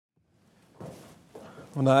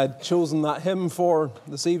when I had chosen that hymn for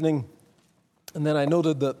this evening, and then I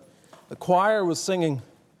noted that the choir was singing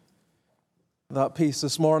that piece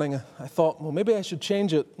this morning, I thought, well, maybe I should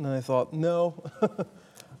change it. And I thought, no,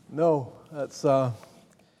 no, it's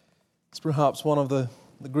perhaps one of the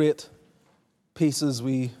great pieces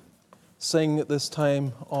we sing at this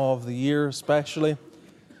time of the year especially.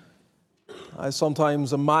 I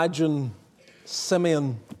sometimes imagine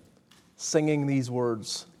Simeon singing these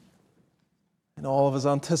words in all of his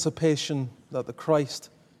anticipation that the Christ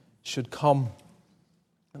should come,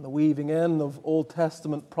 and the weaving in of Old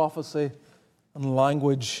Testament prophecy and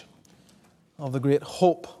language of the great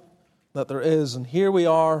hope that there is. And here we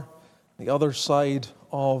are, the other side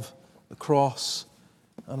of the cross,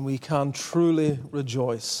 and we can truly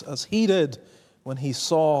rejoice, as he did when he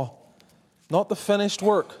saw not the finished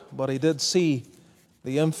work, but he did see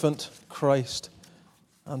the infant Christ,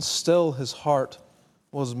 and still his heart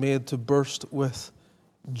was made to burst with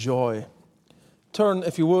joy. Turn,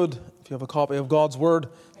 if you would, if you have a copy of God's Word,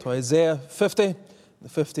 to Isaiah 50, the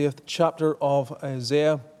 50th chapter of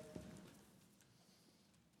Isaiah.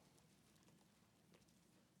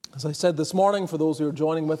 As I said this morning, for those who are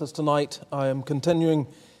joining with us tonight, I am continuing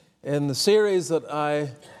in the series that I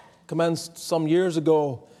commenced some years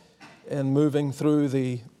ago in moving through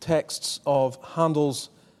the texts of Handel's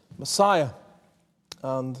Messiah.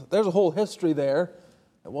 And there's a whole history there.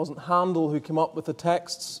 It wasn't Handel who came up with the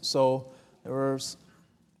texts, so there was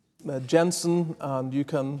Jensen, and you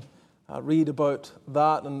can read about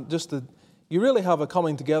that. And you really have a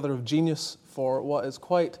coming together of genius for what is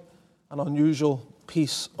quite an unusual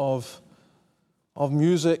piece of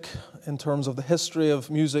music in terms of the history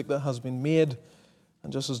of music that has been made.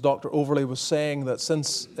 And just as Dr. Overley was saying, that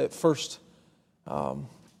since it first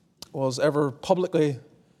was ever publicly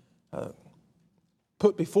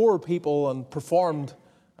put before people and performed,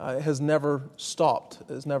 it has never stopped.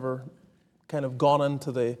 It has never kind of gone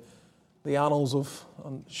into the annals of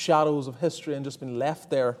and shadows of history and just been left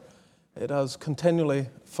there. It has continually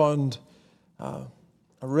found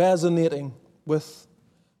resonating with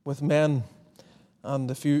men. And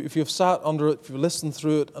if you've sat under it, if you've listened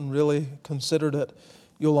through it and really considered it,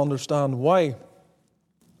 you'll understand why.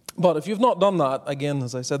 But if you've not done that, again,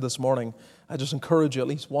 as I said this morning, I just encourage you at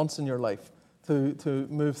least once in your life to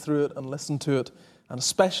move through it and listen to it. And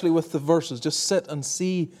especially with the verses, just sit and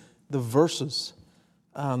see the verses.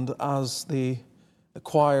 And as the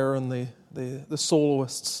choir and the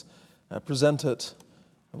soloists present it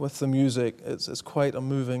with the music, it's quite a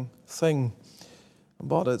moving thing.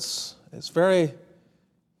 But it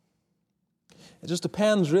just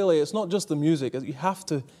depends really. It's not just the music. You have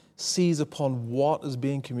to seize upon what is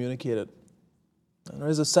being communicated. And there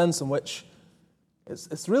is a sense in which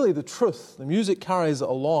it's really the truth. The music carries it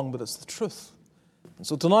along, but it's the truth. And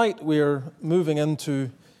so tonight we are moving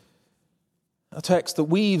into a text that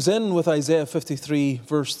weaves in with Isaiah 53,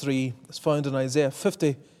 verse 3. It's found in Isaiah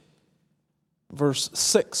 50, verse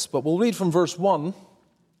 6. But we'll read from verse 1,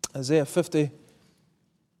 Isaiah 50.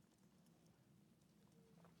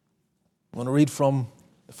 I'm going to read from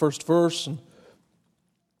the first verse and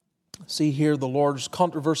see here the Lord's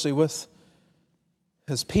controversy with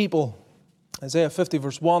his people. Isaiah 50,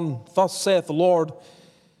 verse 1, "Thus saith the Lord,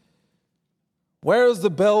 Where is the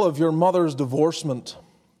bill of your mother's divorcement?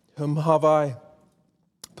 Whom have I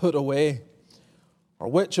put away? Or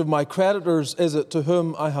which of my creditors is it to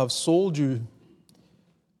whom I have sold you?"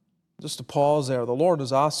 Just to pause there, the Lord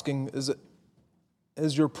is asking,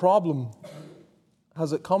 is your problem,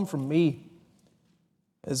 has it come from me?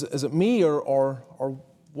 Is it me, or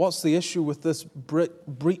what's the issue with this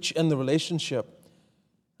breach in the relationship?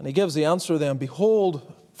 And he gives the answer then, "Behold,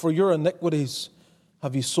 for your iniquities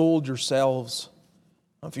have you sold yourselves,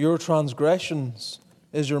 and for your transgressions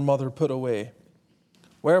is your mother put away.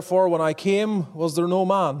 Wherefore, when I came, was there no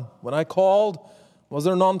man? When I called, was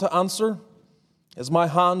there none to answer? Is my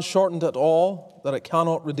hand shortened at all, that it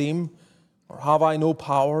cannot redeem? Or have I no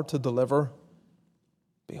power to deliver?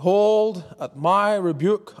 Behold, at my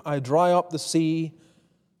rebuke I dry up the sea,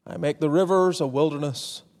 I make the rivers a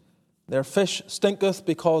wilderness. Their fish stinketh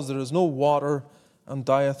because there is no water, and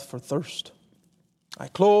dieth for thirst. I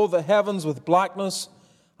clothe the heavens with blackness,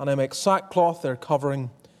 and I make sackcloth their covering.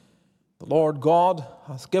 The Lord God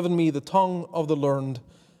hath given me the tongue of the learned,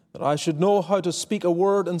 that I should know how to speak a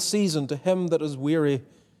word in season to him that is weary.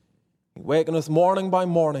 He wakeneth morning by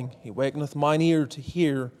morning, he wakeneth mine ear to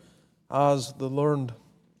hear as the learned.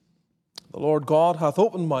 The Lord God hath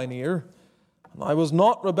opened mine ear, and I was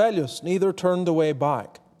not rebellious, neither turned away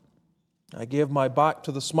back. I gave my back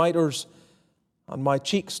to the smiters, and my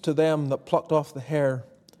cheeks to them that plucked off the hair.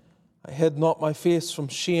 I hid not my face from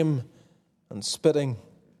shame, and spitting.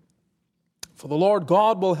 For the Lord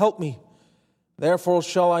God will help me. Therefore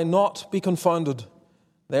shall I not be confounded.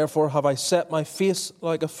 Therefore have I set my face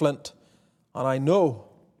like a flint, and I know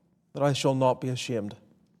that I shall not be ashamed.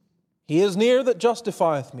 He is near that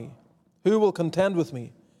justifieth me. Who will contend with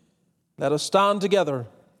me? Let us stand together.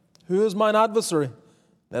 Who is mine adversary?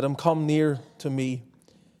 Let him come near to me.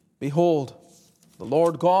 Behold, the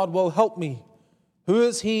Lord God will help me. Who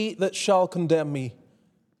is he that shall condemn me?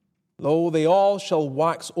 Lo, they all shall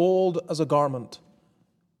wax old as a garment.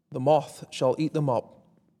 The moth shall eat them up.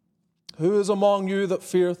 Who is among you that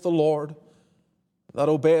feareth the Lord, that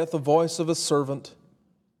obeyeth the voice of his servant,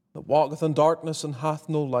 that walketh in darkness and hath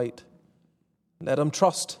no light? Let him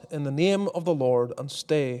trust in the name of the Lord and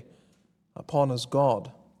stay upon his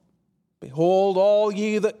God. Behold, all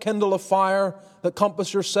ye that kindle a fire, that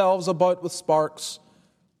compass yourselves about with sparks,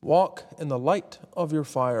 walk in the light of your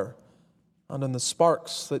fire, and in the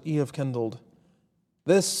sparks that ye have kindled.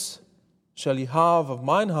 This shall ye have of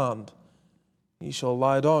mine hand. Ye shall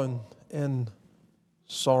lie down in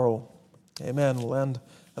sorrow. Amen. We'll end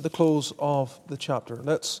at the close of the chapter.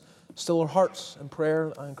 Let's still our hearts in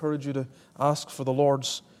prayer. I encourage you to ask for the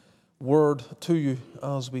Lord's word to you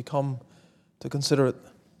as we come to consider it.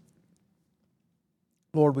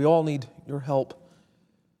 Lord, we all need your help.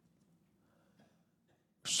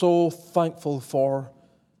 So thankful for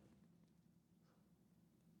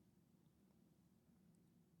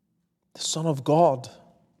the Son of God.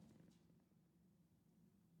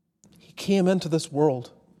 He came into this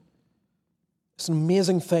world. It's an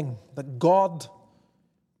amazing thing that God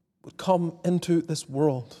would come into this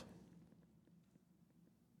world.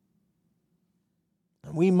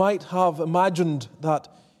 And we might have imagined that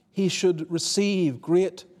he should receive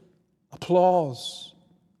great applause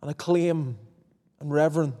and acclaim and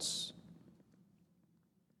reverence.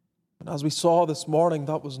 But as we saw this morning,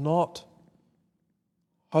 that was not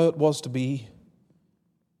how it was to be.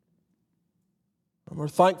 And we're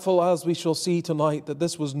thankful, as we shall see tonight, that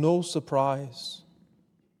this was no surprise.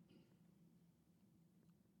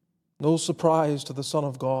 No surprise to the Son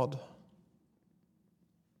of God.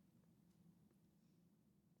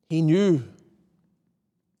 He knew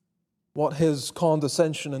what his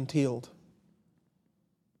condescension entailed.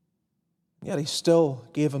 Yet he still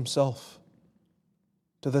gave himself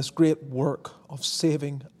to this great work of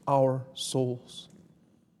saving our souls.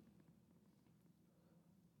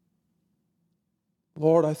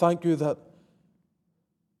 Lord, I thank you that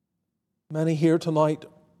many here tonight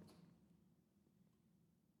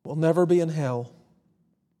will never be in hell,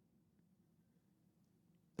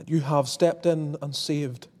 that you have stepped in and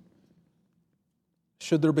saved.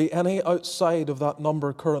 Should there be any outside of that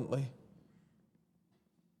number currently,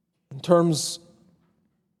 in terms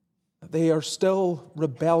that they are still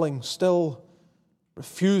rebelling, still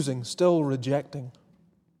refusing, still rejecting,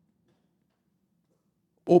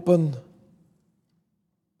 open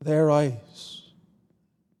their eyes.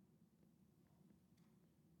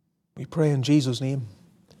 We pray in Jesus' name.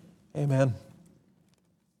 Amen.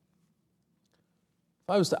 If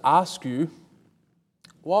I was to ask you,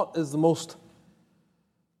 what is the most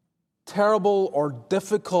terrible or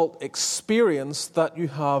difficult experience that you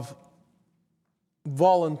have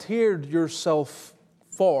volunteered yourself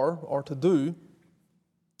for or to do,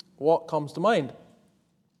 what comes to mind?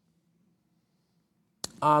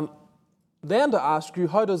 And then to ask you,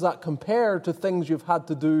 how does that compare to things you've had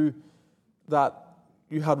to do that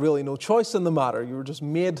you had really no choice in the matter? You were just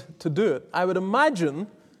made to do it. I would imagine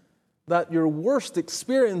that your worst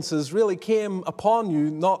experiences really came upon you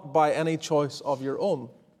not by any choice of your own.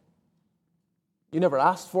 You never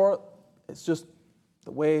asked for it. It's just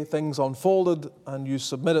the way things unfolded, and you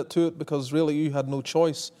submitted to it because really you had no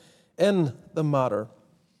choice in the matter.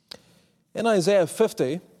 In Isaiah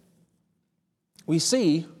 50, we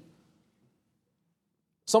see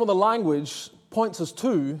some of the language points us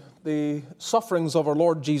to the sufferings of our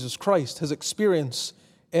Lord Jesus Christ, his experience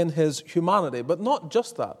in his humanity. But not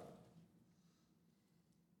just that.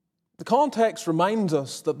 The context reminds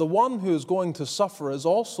us that the one who is going to suffer is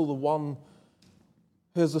also the one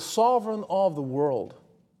who is the sovereign of the world.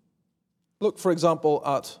 Look, for example,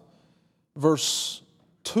 at verse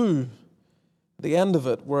 2, the end of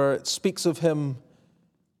it, where it speaks of him,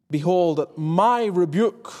 behold, at my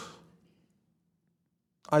rebuke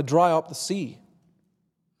I dry up the sea.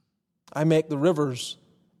 I make the rivers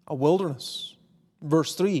a wilderness.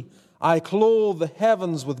 Verse 3, I clothe the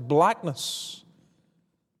heavens with blackness,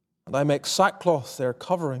 and I make sackcloth their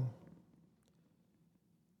covering.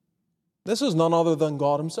 This is none other than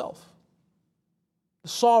God himself, the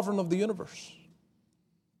sovereign of the universe.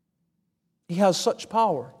 He has such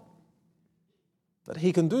power that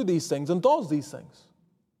he can do these things and does these things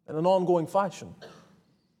in an ongoing fashion.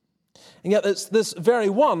 And yet it's this very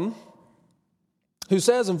one who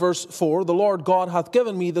says in verse 4, the Lord God hath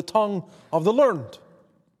given me the tongue of the learned.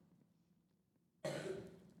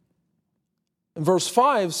 In verse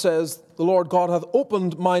 5 says, the Lord God hath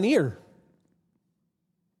opened mine ear.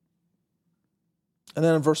 And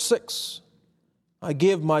then in verse 6, I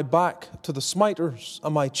gave my back to the smiters,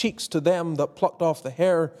 and my cheeks to them that plucked off the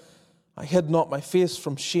hair. I hid not my face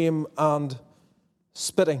from shame and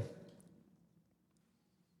spitting.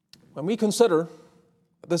 When we consider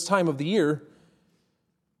at this time of the year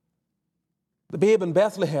the babe in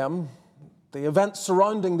Bethlehem, the events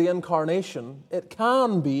surrounding the incarnation, it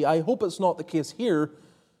can be, I hope it's not the case here,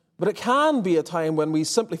 but it can be a time when we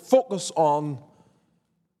simply focus on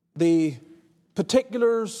the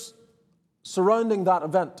particulars surrounding that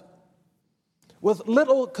event with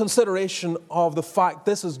little consideration of the fact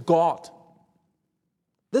this is God.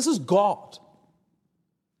 This is God,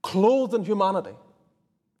 clothed in humanity.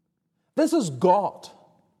 This is God,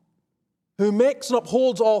 who makes and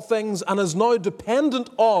upholds all things and is now dependent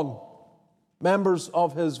on members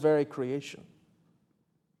of his very creation.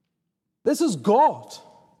 This is God,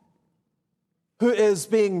 who is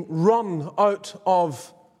being run out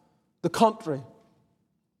of the country,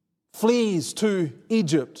 flees to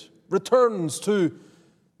Egypt, returns to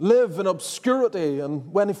live in obscurity,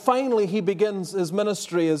 and when finally he begins his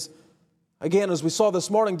ministry is, again, as we saw this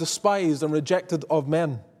morning, despised and rejected of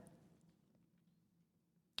men.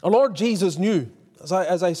 Our Lord Jesus knew,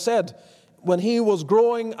 as I said, when he was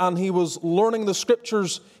growing and he was learning the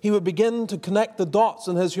Scriptures, he would begin to connect the dots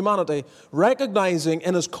in his humanity, recognizing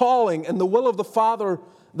in his calling, in the will of the Father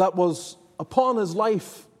that was upon his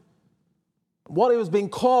life, what he was being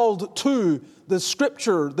called to, the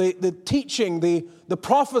Scripture, the teaching, the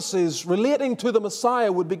prophecies relating to the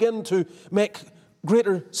Messiah would begin to make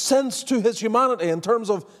greater sense to his humanity in terms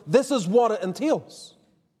of this is what it entails.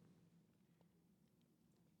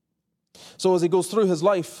 So as he goes through his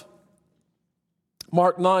life,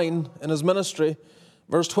 Mark 9, in his ministry,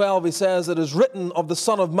 verse 12, he says, it is written of the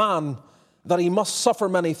Son of Man that he must suffer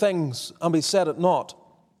many things and be said it not.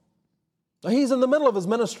 Now he's in the middle of his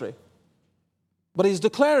ministry, but he's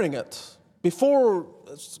declaring it before,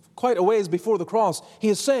 it's quite a ways before the cross. He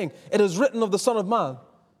is saying, it is written of the Son of Man.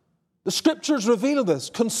 The Scriptures reveal this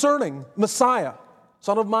concerning Messiah.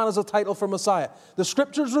 Son of Man is a title for Messiah. The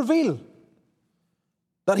Scriptures reveal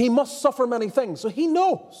that he must suffer many things. So he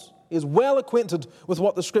knows. He is well acquainted with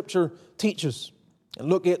what the Scripture teaches. In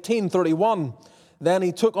Luke 18:31, then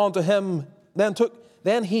he took unto him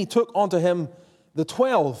the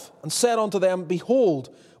 12 and said unto them, behold,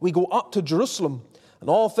 we go up to Jerusalem, and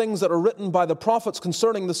all things that are written by the prophets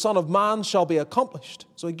concerning the Son of Man shall be accomplished.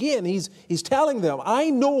 So again, he's telling them, I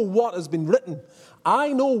know what has been written.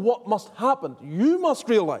 I know what must happen. You must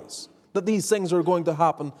realize that these things are going to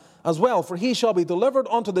happen as well. For he shall be delivered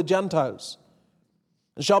unto the Gentiles,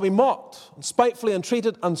 and shall be mocked, and spitefully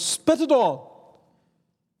entreated, and spitted on.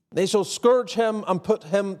 They shall scourge him and put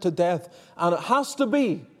him to death. And it has to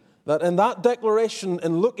be that in that declaration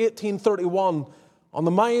in Luke 18:31, on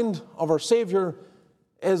the mind of our Savior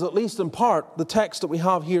is, at least in part, the text that we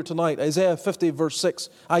have here tonight. Isaiah 50 verse 6.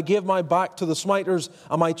 I gave my back to the smiters,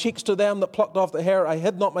 and my cheeks to them that plucked off the hair. I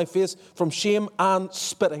hid not my face from shame and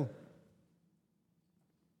spitting.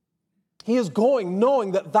 He is going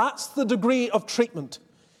knowing that that's the degree of treatment.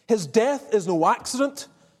 His death is no accident.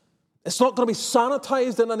 It's not going to be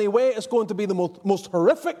sanitized in any way. It's going to be the most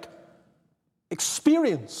horrific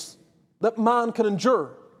experience that man can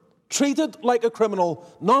endure. Treated like a criminal,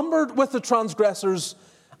 numbered with the transgressors,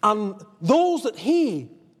 and those that he,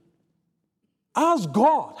 as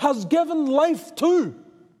God, has given life to,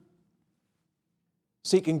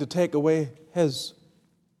 seeking to take away his.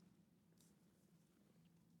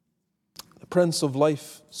 The Prince of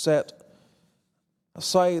Life set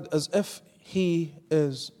aside as if he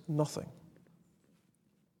is nothing.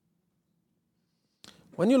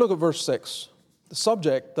 When you look at verse 6, the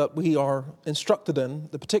subject that we are instructed in,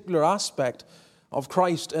 the particular aspect of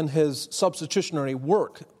Christ in his substitutionary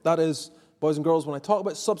work, that is, boys and girls, when I talk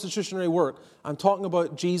about substitutionary work, I'm talking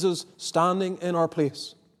about Jesus standing in our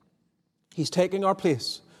place. He's taking our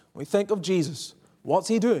place. When we think of Jesus, what's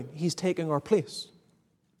he doing? He's taking our place.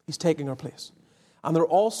 He's taking our place. And there are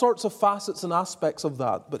all sorts of facets and aspects of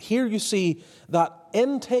that. But here you see that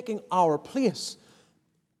in taking our place,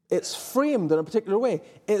 it's framed in a particular way.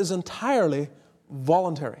 It is entirely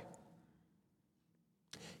voluntary.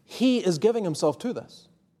 He is giving himself to this.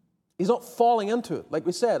 He's not falling into it. Like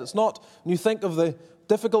we said, it's not, when you think of the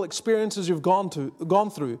difficult experiences you've gone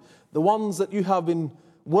through, the ones that you have been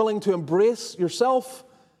willing to embrace yourself,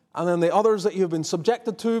 and then the others that you have been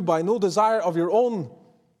subjected to by no desire of your own.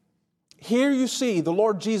 Here you see the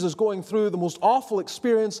Lord Jesus going through the most awful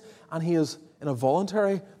experience, and he is, in a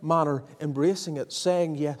voluntary manner, embracing it,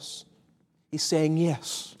 saying yes. He's saying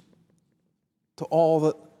yes to all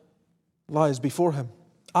that lies before him.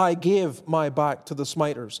 I gave my back to the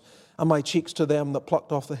smiters, and my cheeks to them that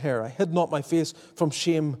plucked off the hair. I hid not my face from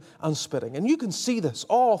shame and spitting. And you can see this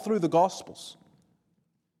all through the Gospels.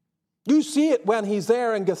 You see it when he's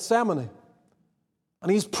there in Gethsemane,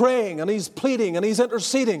 and he's praying, and he's pleading, and he's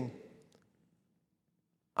interceding.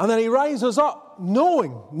 And then he rises up,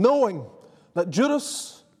 knowing that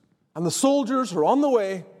Judas and the soldiers are on the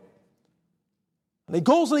way. And he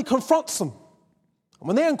goes and he confronts them. And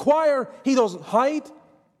when they inquire, he doesn't hide.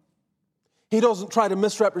 He doesn't try to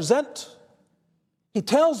misrepresent. He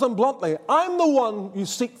tells them bluntly, I'm the one you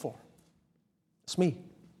seek for. It's me.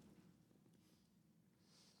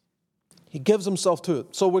 He gives himself to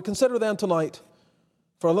it. So we consider then tonight,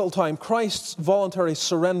 for a little time, Christ's voluntary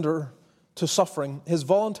surrender to suffering. His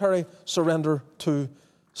voluntary surrender to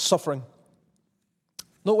suffering.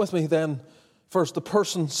 Note with me then, first, the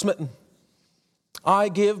person smitten. I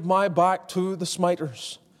gave my back to the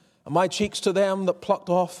smiters, and my cheeks to them that plucked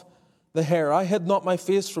off the hair. I hid not my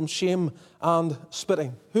face from shame and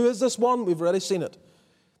spitting. Who is this one? We've already seen it.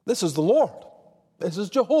 This is the Lord. This is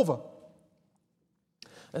Jehovah.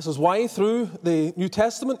 This is why through the New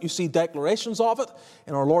Testament you see declarations of it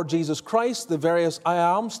in our Lord Jesus Christ, the various I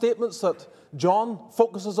am statements that John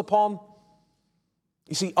focuses upon.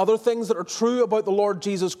 You see other things that are true about the Lord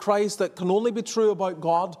Jesus Christ that can only be true about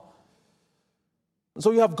God. And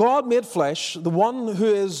so you have God made flesh, the one who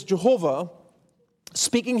is Jehovah,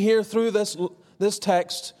 speaking here through this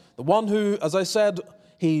text, the one who, as I said,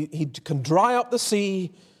 he can dry up the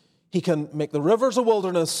sea, he can make the rivers a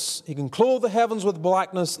wilderness, he can clothe the heavens with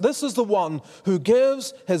blackness. This is the one who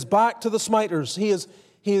gives his back to the smiters. He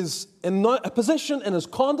is in a position in his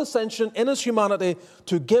condescension, in his humanity,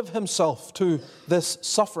 to give himself to this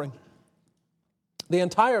suffering. The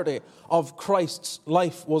entirety of Christ's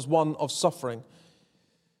life was one of suffering,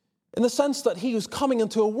 in the sense that he was coming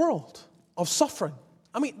into a world of suffering.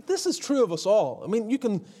 I mean, this is true of us all. I mean, you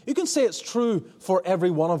can say it's true for every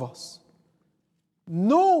one of us.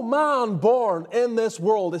 No man born in this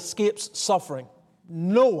world escapes suffering.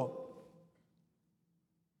 No one.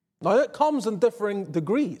 Now, it comes in differing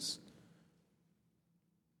degrees.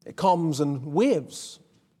 It comes in waves.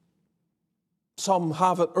 Some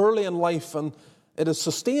have it early in life, and it is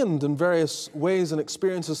sustained in various ways and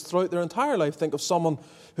experiences throughout their entire life. Think of someone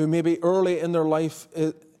who maybe early in their life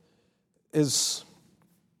has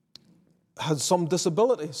some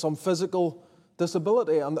disability, some physical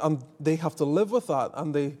disability, and they have to live with that,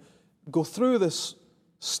 and they go through this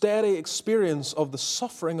steady experience of the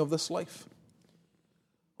suffering of this life.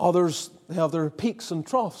 Others have their peaks and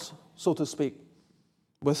troughs, so to speak,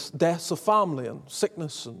 with deaths of family and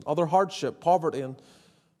sickness and other hardship, poverty, and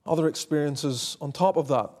other experiences on top of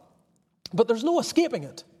that. But there's no escaping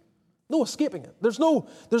it. No escaping it. There's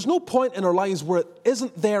no point in our lives where it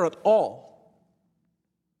isn't there at all.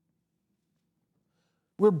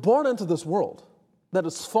 We're born into this world that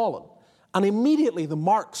is fallen, and immediately the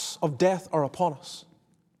marks of death are upon us.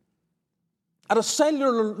 At a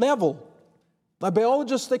cellular level, the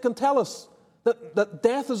biologists, they can tell us that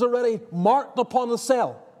death is already marked upon the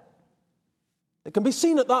cell. It can be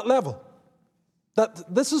seen at that level,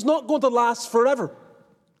 that this is not going to last forever.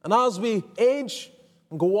 And as we age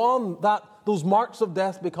and go on, those marks of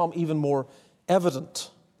death become even more evident.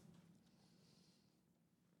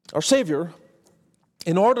 Our Savior,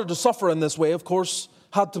 in order to suffer in this way, of course,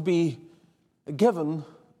 had to be given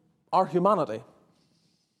our humanity.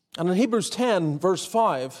 And in Hebrews 10, verse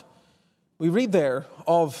 5, we read there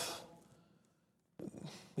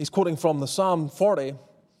he's quoting from the Psalm 40,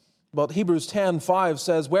 but Hebrews 10:5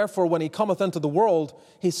 says, Wherefore when he cometh into the world,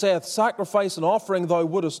 he saith, Sacrifice and offering thou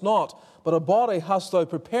wouldest not, but a body hast thou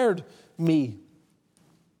prepared me.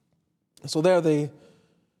 So there the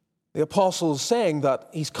apostle is saying that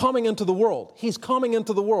he's coming into the world. He's coming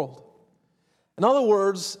into the world. In other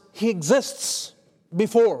words, he exists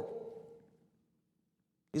before.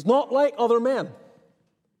 He's not like other men.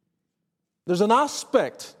 There's an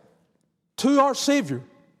aspect to our Savior,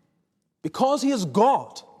 because he is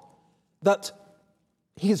God, that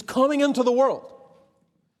he is coming into the world,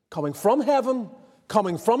 coming from heaven,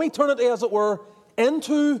 coming from eternity, as it were,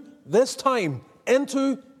 into this time,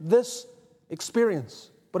 into this experience.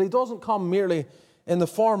 But he doesn't come merely in the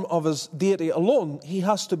form of his deity alone. He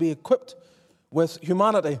has to be equipped with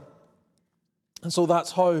humanity. And so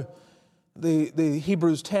that's how the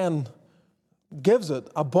Hebrews 10 gives it,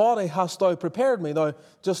 a body hast thou prepared me. Now,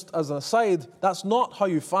 just as an aside, that's not how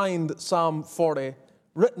you find Psalm 40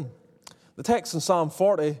 written. The text in Psalm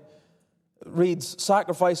 40 reads,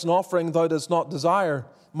 sacrifice and offering thou didst not desire.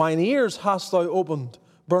 Mine ears hast thou opened.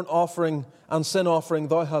 Burnt offering and sin offering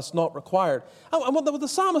thou hast not required. And what the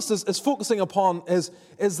psalmist is focusing upon is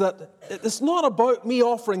that it's not about me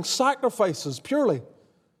offering sacrifices purely.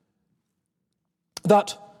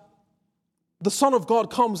 That the Son of God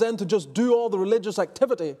comes in to just do all the religious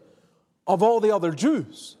activity of all the other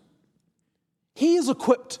Jews. He is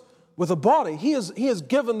equipped with a body. He is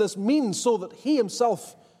given this means so that he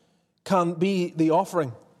himself can be the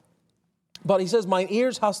offering. But he says, mine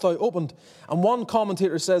ears hast thou opened. And one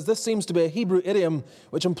commentator says this seems to be a Hebrew idiom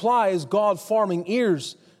which implies God forming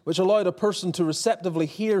ears which allowed a person to receptively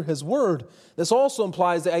hear his word. This also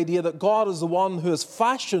implies the idea that God is the one who has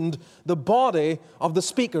fashioned the body of the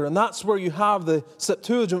speaker. And that's where you have the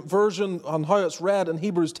Septuagint version on how it's read in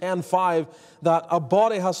Hebrews 10:5, that a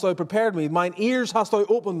body hast thou prepared me. Mine ears hast thou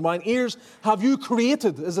opened. Mine ears have you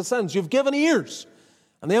created, is the sense. You've given ears.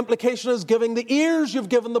 And the implication is, giving the ears, you've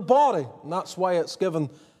given the body. And that's why it's given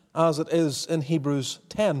as it is in Hebrews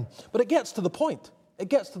 10. But it gets to the point. It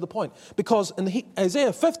gets to the point. Because in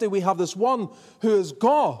Isaiah 50, we have this one who is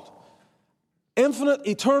God, infinite,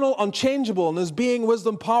 eternal, unchangeable, in his being,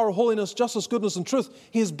 wisdom, power, holiness, justice, goodness, and truth.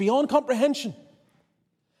 He is beyond comprehension.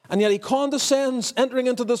 And yet he condescends, entering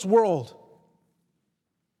into this world,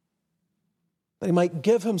 that he might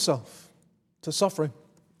give himself to suffering.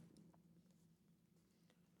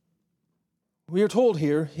 We are told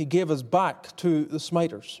here, he gave us back to the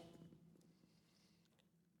smiters.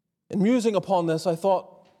 In musing upon this, I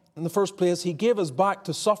thought, in the first place, he gave us back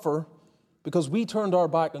to suffer because we turned our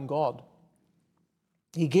back on God.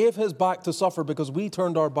 He gave his back to suffer because we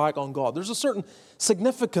turned our back on God. There's a certain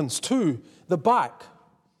significance to the back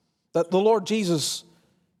that the Lord Jesus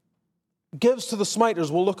gives to the smiters.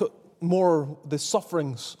 We'll look at more the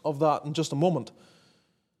sufferings of that in just a moment.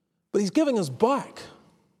 But he's giving us back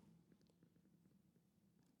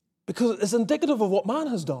because it's indicative of what man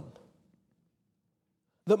has done.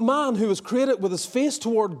 That man who was created with his face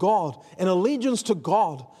toward God, in allegiance to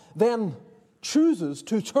God, then chooses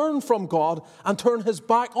to turn from God and turn his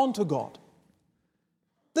back onto God.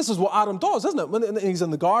 This is what Adam does, isn't it? When he's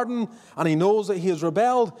in the garden and he knows that he has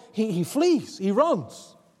rebelled, he flees, he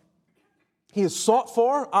runs. He is sought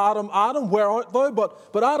for, Adam, where art thou?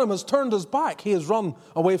 But Adam has turned his back. He has run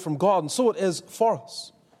away from God, and so it is for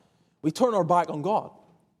us. We turn our back on God.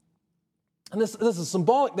 And this is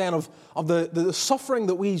symbolic then of the suffering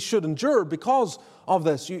that we should endure because of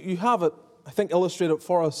this. You have it, I think, illustrated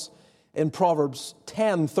for us in Proverbs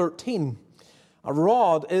 10:13. A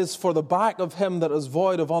rod is for the back of him that is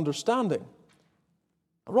void of understanding.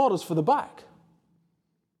 A rod is for the back.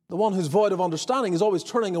 The one who's void of understanding is always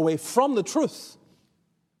turning away from the truth.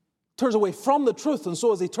 Turns away from the truth, and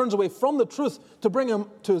so as he turns away from the truth to bring him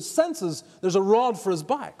to his senses, there's a rod for his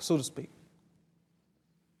back, so to speak.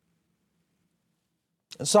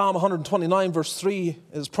 In Psalm 129, verse 3,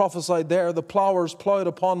 is prophesied there, the plowers plowed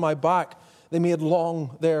upon my back, they made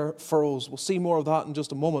long their furrows. We'll see more of that in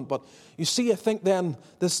just a moment. But you see, I think then,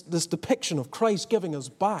 this depiction of Christ giving us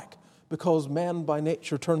back because men by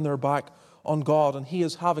nature turn their back on God, and he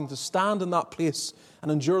is having to stand in that place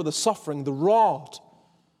and endure the suffering, the rod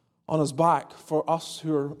on his back for us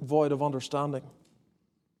who are void of understanding.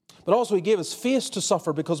 But also he gave his face to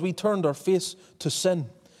suffer because we turned our face to sin.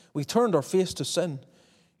 We turned our face to sin.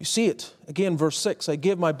 You see it again, verse 6. I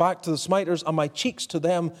gave my back to the smiters and my cheeks to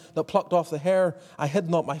them that plucked off the hair. I hid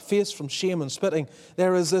not my face from shame and spitting.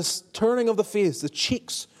 There is this turning of the face, the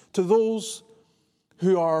cheeks to those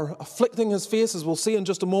who are afflicting his face, as we'll see in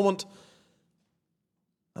just a moment,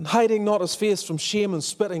 and hiding not his face from shame and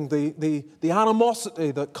spitting, the animosity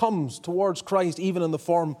that comes towards Christ even in the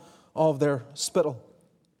form of their spittle.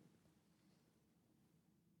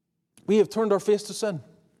 We have turned our face to sin.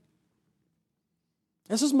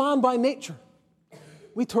 This is man by nature.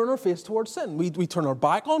 We turn our face towards sin. We turn our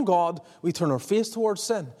back on God. We turn our face towards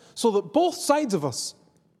sin. So that both sides of us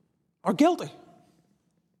are guilty.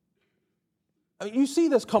 I mean, you see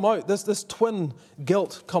this come out, this twin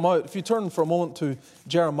guilt come out. If you turn for a moment to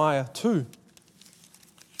Jeremiah 2.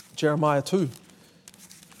 Jeremiah 2.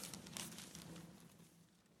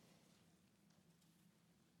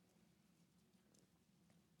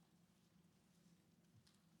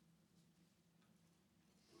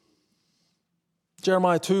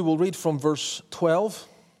 Jeremiah 2, we'll read from verse 12.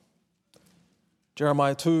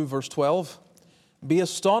 Jeremiah 2, verse 12. Be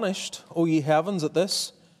astonished, O ye heavens, at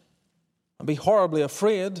this, and be horribly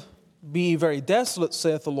afraid. Be ye very desolate,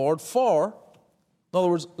 saith the Lord, for In other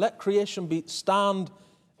words, let creation be stunned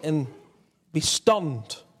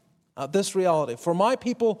at this reality. For my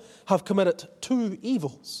people have committed two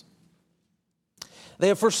evils. They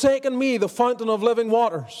have forsaken me, the fountain of living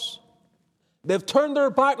waters. They've turned their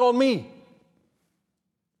back on me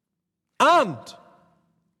and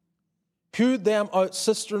hewed them out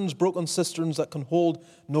cisterns, broken cisterns that can hold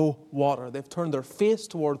no water. They've turned their face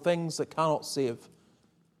toward things that cannot save.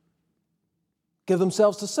 Give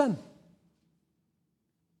themselves to sin.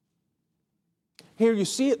 Here you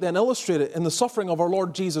see it then illustrated in the suffering of our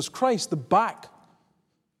Lord Jesus Christ. The back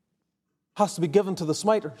has to be given to the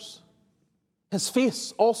smiters. His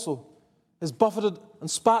face also is buffeted and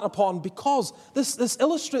spat upon, because this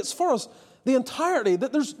illustrates for us the entirety,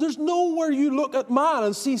 that there's nowhere you look at man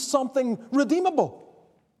and see something redeemable.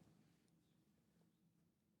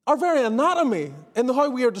 Our very anatomy in how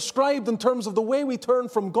we are described in terms of the way we turn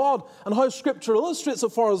from God and how Scripture illustrates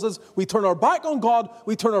it for us is we turn our back on God,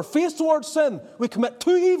 we turn our face towards sin, we commit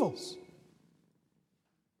two evils.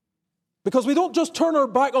 Because we don't just turn our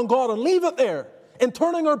back on God and leave it there. In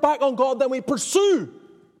turning our back on God, then we pursue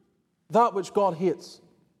that which God hates.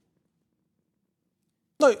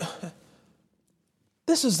 Now,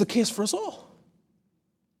 this is the case for us all.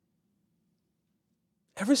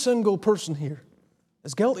 Every single person here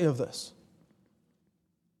is guilty of this.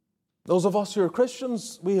 Those of us who are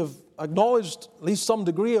Christians, we have acknowledged at least some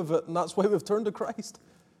degree of it, and that's why we've turned to Christ.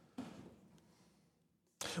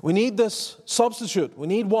 We need this substitute. We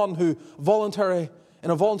need one who in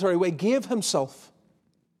a voluntary way gave himself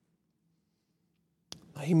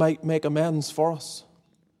that he might make amends for us.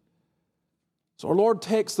 So our Lord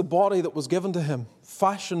takes the body that was given to him,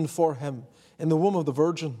 fashioned for him in the womb of the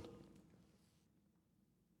Virgin.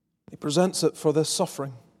 He presents it for this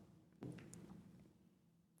suffering.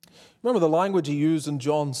 Remember the language he used in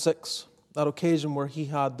John 6, that occasion where he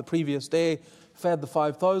had the previous day fed the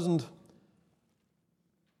 5,000.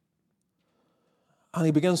 And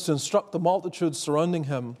he begins to instruct the multitudes surrounding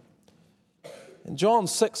him. In John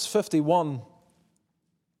 6:51,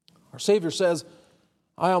 our Savior says,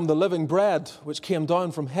 I am the living bread which came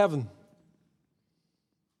down from heaven.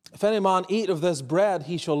 If any man eat of this bread,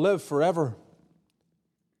 he shall live forever.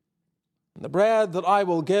 And the bread that I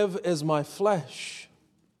will give is my flesh,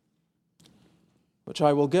 which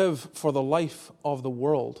I will give for the life of the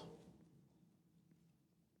world.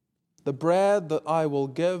 The bread that I will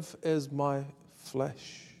give is my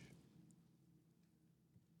flesh,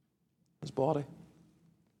 his body.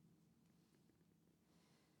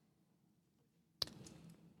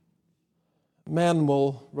 Men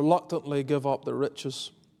will reluctantly give up their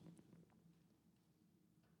riches.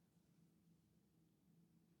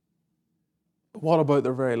 But what about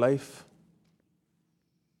their very life?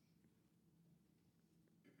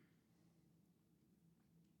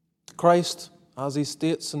 Christ, as he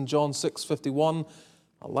states in John 6:51,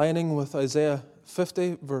 aligning with Isaiah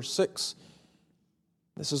 50, verse 6,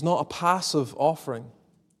 this is not a passive offering.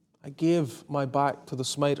 I gave my back to the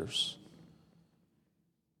smiters.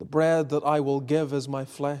 The bread that I will give is my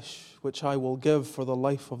flesh, which I will give for the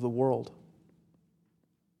life of the world.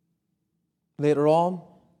 Later on,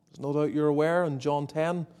 no doubt you're aware, in John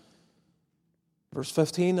 10, verse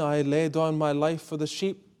 15, I lay down my life for the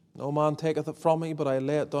sheep. No man taketh it from me, but I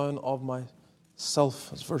lay it down of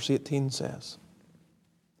myself, as verse 18 says.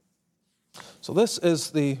 So this is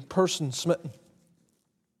the person smitten.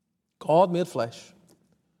 God made flesh,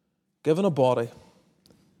 given a body.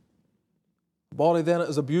 The body then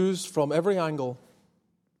is abused from every angle,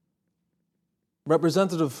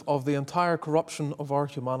 representative of the entire corruption of our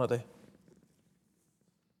humanity.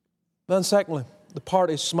 Then secondly, the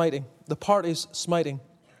parties smiting. The parties smiting.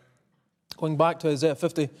 Going back to Isaiah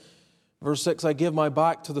 50, verse 6, I give my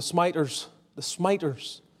back to the smiters,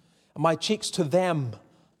 and my cheeks to them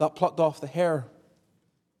that plucked off the hair.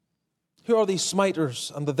 Who are these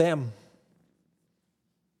smiters and the them?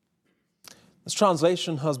 This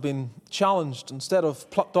translation has been challenged. Instead of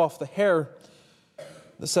plucked off the hair,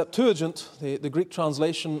 the Septuagint, the Greek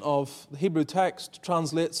translation of the Hebrew text,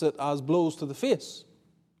 translates it as blows to the face,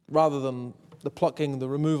 rather than the plucking, the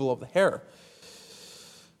removal of the hair.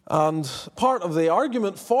 And part of the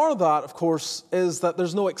argument for that, of course, is that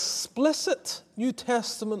there's no explicit New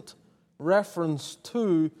Testament reference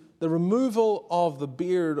to the removal of the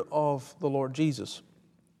beard of the Lord Jesus.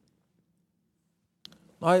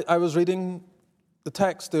 I was reading the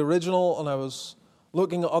text, the original, and I was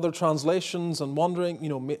looking at other translations and wondering,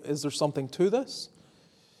 is there something to this?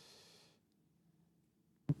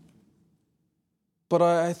 But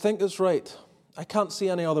I think it's right. I can't see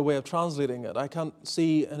any other way of translating it. I can't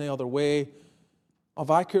see any other way of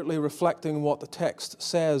accurately reflecting what the text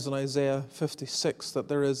says in Isaiah 56, that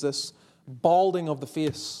there is this balding of the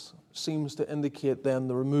face, seems to indicate then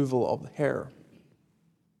the removal of the hair.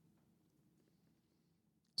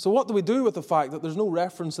 So what do we do with the fact that there's no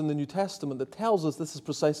reference in the New Testament that tells us this is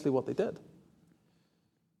precisely what they did?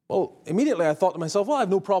 Well, immediately I thought to myself, well, I have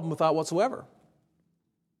no problem with that whatsoever.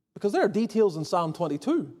 Because there are details in Psalm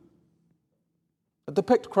 22 that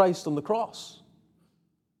depict Christ on the cross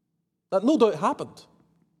that no doubt happened,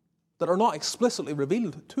 that are not explicitly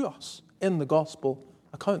revealed to us in the gospel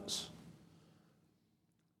accounts.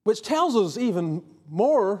 Which tells us even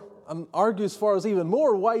more, and argues for us even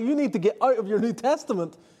more, why you need to get out of your New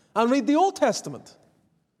Testament and read the Old Testament.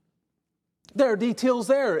 There are details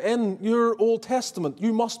there in your Old Testament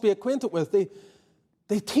you must be acquainted with.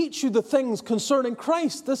 They teach you the things concerning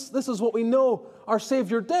Christ. This is what we know our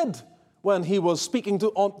Savior did when he was speaking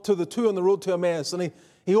to the two on the road to Emmaus, and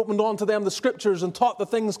he opened unto them the Scriptures and taught the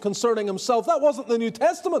things concerning himself. That wasn't the New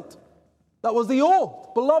Testament. That was the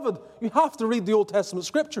Old. Beloved, you have to read the Old Testament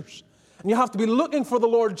Scriptures. And you have to be looking for the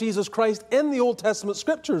Lord Jesus Christ in the Old Testament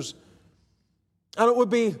Scriptures. And it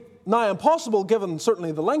would be nigh impossible, given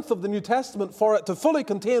certainly the length of the New Testament, for it to fully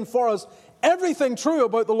contain for us everything true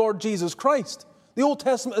about the Lord Jesus Christ. The Old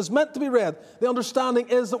Testament is meant to be read. The understanding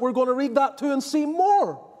is that we're going to read that too and see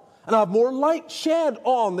more, and have more light shed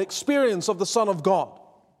on the experience of the Son of God.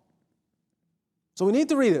 So we need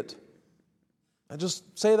to read it. I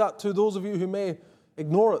just say that to those of you who may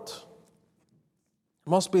ignore it.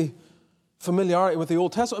 There must be familiarity with the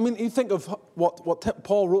Old Testament. I mean, you think of what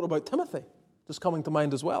Paul wrote about Timothy, just coming to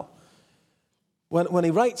mind as well. When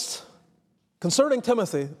he writes concerning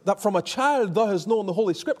Timothy, that from a child thou hast known the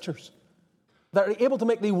Holy Scriptures, that are able to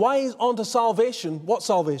make thee wise unto salvation. What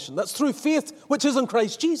salvation? That's through faith which is in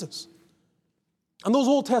Christ Jesus. And those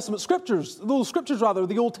Old Testament scriptures,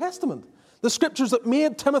 the Old Testament, the scriptures that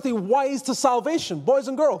made Timothy wise to salvation, boys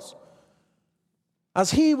and girls. As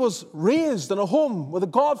he was raised in a home with a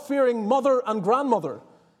God-fearing mother and grandmother,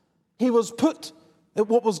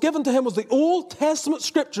 what was given to him was the Old Testament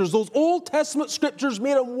scriptures. Those Old Testament scriptures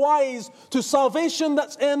made him wise to salvation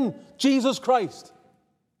that's in Jesus Christ.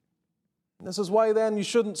 And this is why then you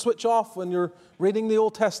shouldn't switch off when you're reading the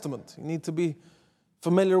Old Testament. You need to be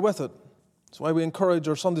familiar with it. That's why we encourage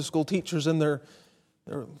our Sunday school teachers in they're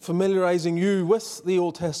familiarizing you with the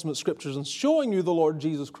Old Testament scriptures and showing you the Lord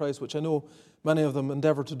Jesus Christ, which I know many of them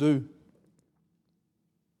endeavor to do.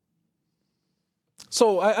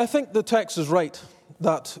 So I think the text is right,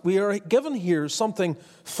 that we are given here something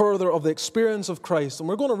further of the experience of Christ. And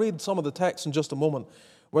we're going to read some of the text in just a moment,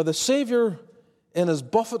 where the Savior, in his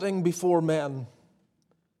buffeting before men,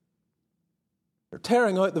 they're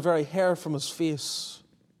tearing out the very hair from his face.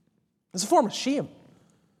 It's a form of shame.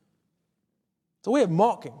 It's a way of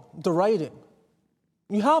mocking, deriding.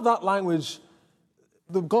 You have that language.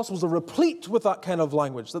 The Gospels are replete with that kind of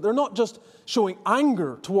language, that they're not just showing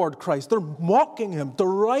anger toward Christ, they're mocking him,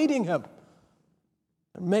 deriding him.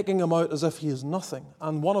 They're making him out as if he is nothing.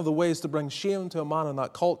 And one of the ways to bring shame to a man in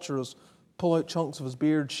that culture is pull out chunks of his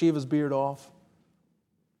beard, shave his beard off.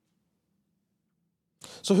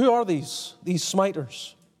 So who are these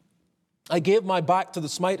smiters? I gave my back to the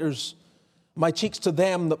smiters, my cheeks to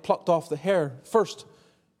them that plucked off the hair. First,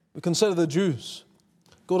 we consider the Jews.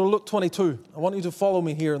 Go to Luke 22. I want you to follow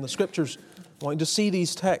me here in the Scriptures. I want you to see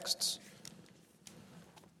these texts.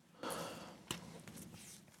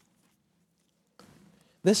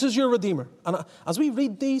 This is your Redeemer. And as we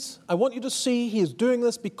read these, I want you to see he is doing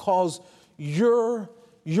this because you're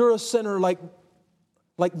a sinner like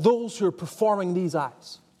those who are performing these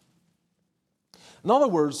acts. In other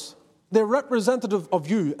words, they're representative of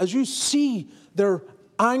you. As you see their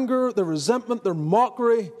anger, their resentment, their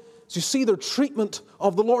mockery, as you see their treatment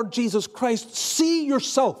of the Lord Jesus Christ, see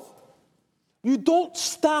yourself. You don't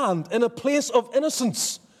stand in a place of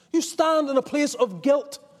innocence. You stand in a place of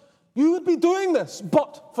guilt. You would be doing this,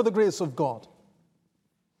 but for the grace of God.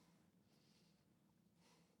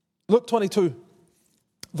 Luke 22,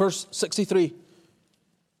 verse 63.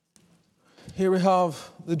 Here we have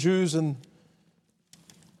the Jews and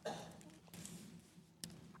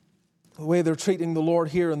the way they're treating the Lord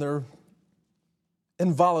here in their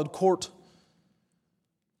invalid court.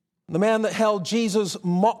 The man that held Jesus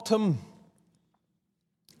mocked him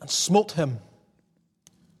and smote him.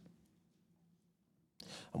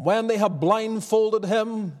 And when they had blindfolded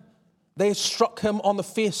him, they struck him on the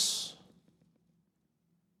face.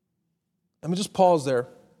 Let me just pause there.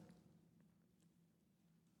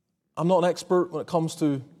 I'm not an expert when it comes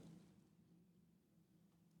to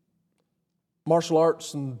martial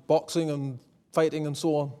arts and boxing and fighting and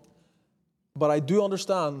so on. But I do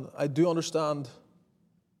understand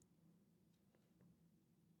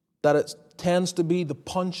that it tends to be the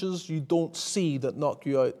punches you don't see that knock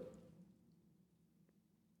you out.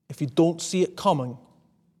 If you don't see it coming,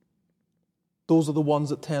 those are the ones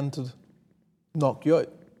that tend to knock you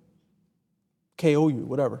out, KO you,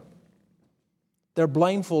 whatever. They're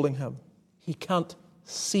blindfolding him. He can't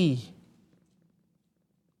see.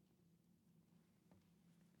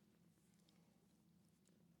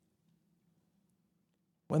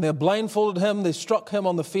 When they had blindfolded him, they struck him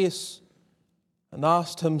on the face and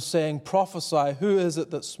asked him, saying, "Prophesy, who is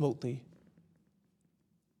it that smote thee?"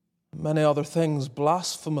 Many other things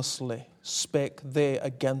blasphemously spake they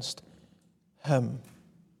against him.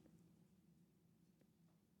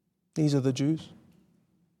 These are the Jews.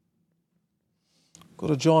 Go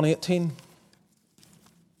to John 18. You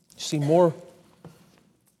see more.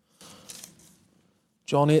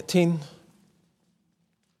 John 18.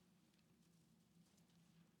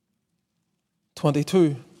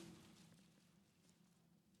 22.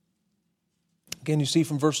 Again, you see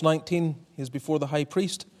from verse 19, he is before the high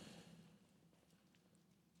priest.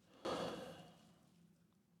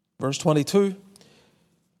 Verse 22.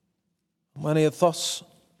 When he had thus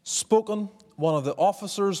spoken, one of the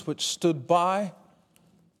officers which stood by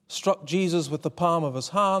struck Jesus with the palm of his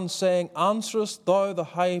hand, saying, "Answerest thou the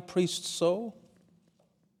high priest so?"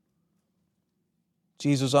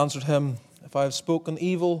 Jesus answered him, "If I have spoken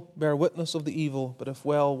evil, bear witness of the evil, but if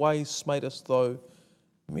well, why smitest thou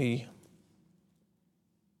me?"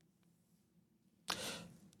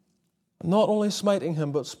 Not only smiting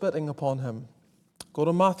him, but spitting upon him. Go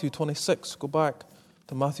to Matthew 26. Go back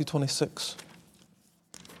to Matthew 26.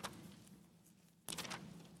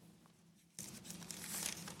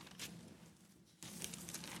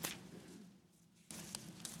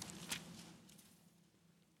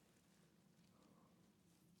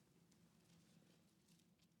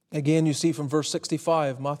 Again, you see from verse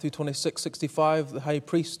 65, Matthew 26, 65, the high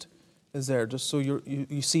priest is there, just so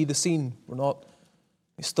you see the scene.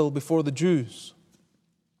 He's still before the Jews.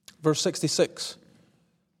 Verse 66,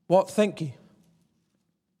 "What think ye?"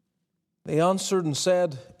 They answered and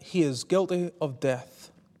said, "He is guilty of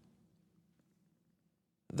death."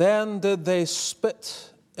 Then did they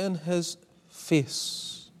spit in his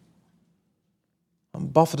face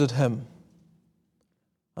and buffeted him.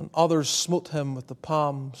 And others smote him with the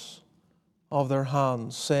palms of their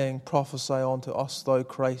hands, saying, "Prophesy unto us, thou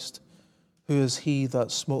Christ, who is he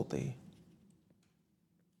that smote thee?"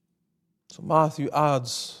 So Matthew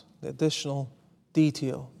adds the additional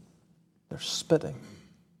detail. They're spitting.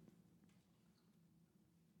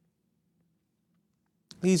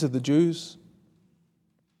 These are the Jews.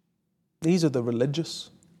 These are the religious.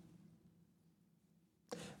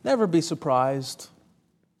 Never be surprised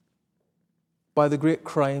by the great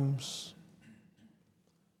crimes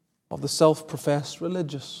of the self-professed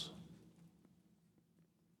religious.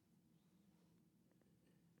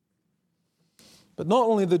 But not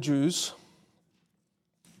only the Jews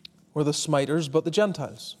were the smiters, but the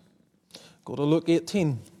Gentiles. Go to Luke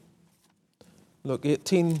 18. Luke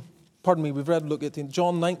 18, pardon me, we've read Luke 18.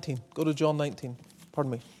 John 19. Go to John 19.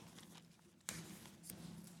 Pardon me.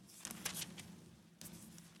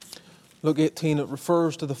 Luke 18, it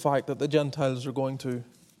refers to the fact that the Gentiles are going to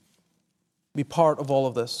be part of all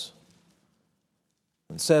of this.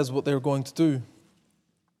 It says what they're going to do.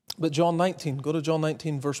 But John 19, go to John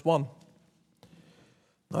 19, verse 1.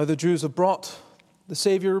 Now the Jews have brought the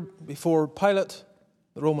Savior before Pilate,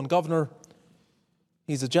 the Roman governor.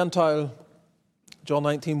 He's a Gentile. John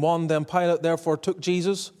 19:1. Then Pilate therefore took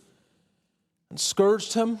Jesus and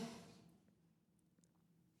scourged him.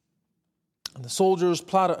 And the soldiers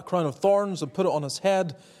platted a crown of thorns and put it on his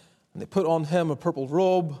head. And they put on him a purple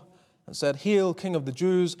robe and said, "Hail, King of the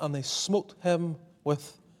Jews!" And they smote him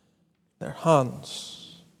with their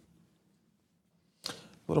hands.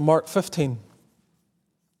 Go to Mark 15.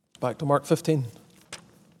 Back to Mark 15.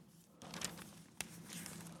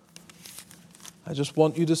 I just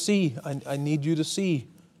want you to see, I need you to see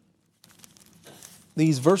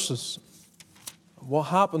these verses. What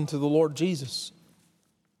happened to the Lord Jesus?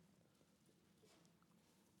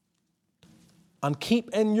 And keep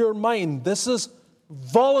in your mind, this is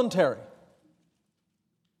voluntary.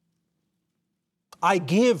 I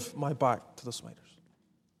gave my back to the smiters.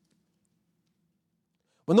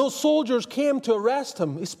 When those soldiers came to arrest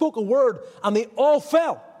him, he spoke a word and they all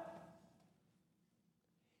fell.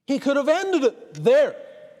 He could have ended it there.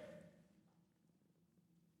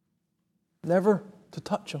 Never to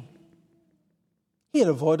touch him. He had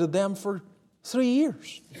avoided them for 3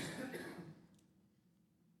 years.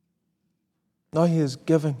 Now he is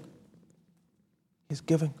giving. He's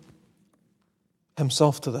giving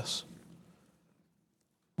himself to this.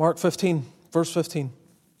 Mark 15, verse 15.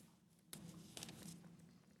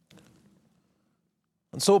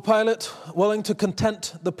 And so Pilate, willing to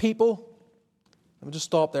content the people, let me just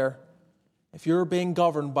stop there. If you're being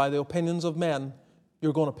governed by the opinions of men,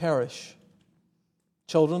 you're going to perish.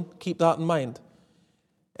 Children, keep that in mind.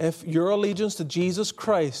 If your allegiance to Jesus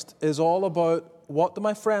Christ is all about what do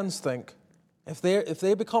my friends think, if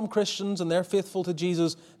they become Christians and they're faithful to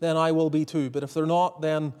Jesus, then I will be too. But if they're not,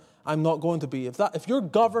 then I'm not going to be. If you're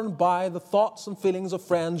governed by the thoughts and feelings of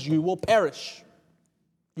friends, you will perish.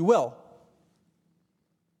 You will.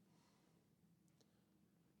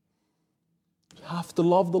 You have to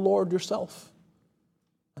love the Lord yourself.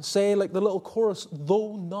 And say like the little chorus,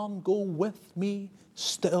 though none go with me,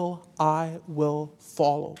 still I will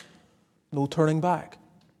follow. No turning back.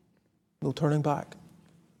 No turning back.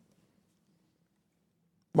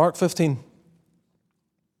 Mark 15.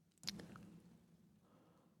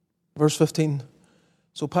 Verse 15.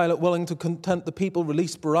 So Pilate, willing to content the people,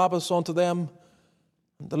 released Barabbas unto them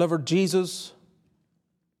and delivered Jesus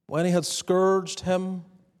when he had scourged him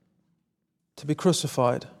to be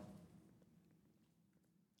crucified.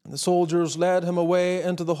 And the soldiers led him away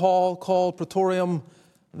into the hall called Praetorium.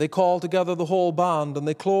 They called together the whole band, and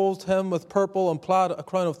they clothed him with purple and plaid a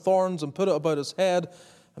crown of thorns and put it about his head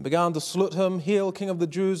and began to salute him, Hail, King of the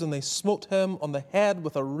Jews, and they smote him on the head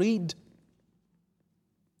with a reed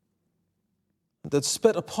and did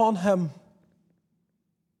spit upon him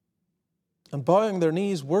and bowing their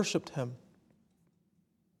knees worshipped him.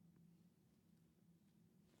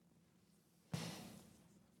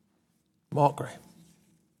 Mockery.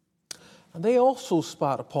 And they also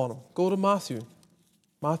spat upon him. Go to Matthew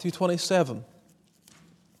 27.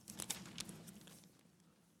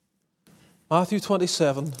 Matthew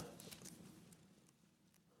 27.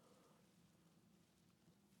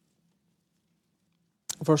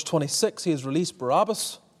 Verse 26, he has released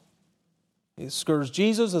Barabbas. He has scourged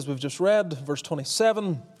Jesus, as we've just read. Verse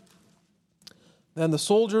 27. Then the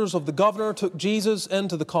soldiers of the governor took Jesus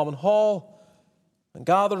into the common hall and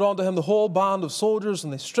gathered unto him the whole band of soldiers,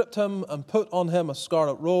 and they stripped him and put on him a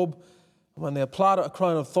scarlet robe. And when they had plaited a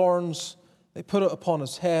crown of thorns, they put it upon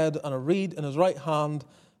his head and a reed in his right hand,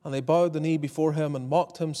 and they bowed the knee before him and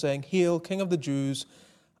mocked him, saying, Hail, King of the Jews!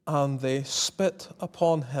 And they spit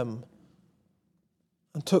upon him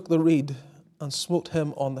and took the reed and smote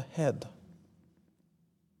him on the head.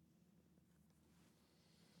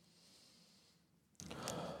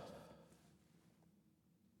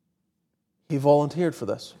 He volunteered for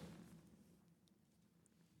this.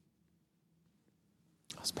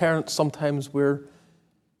 As parents, sometimes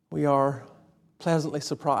we are pleasantly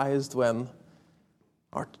surprised when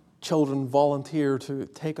our children volunteer to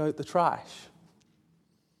take out the trash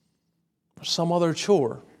or some other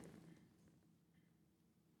chore.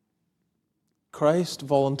 Christ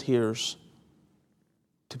volunteers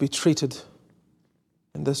to be treated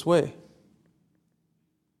in this way.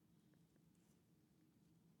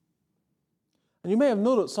 And you may have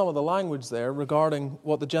noted some of the language there regarding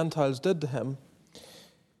what the Gentiles did to him.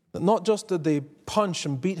 That not just did they punch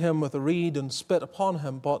and beat him with a reed and spit upon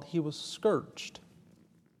him, but he was scourged.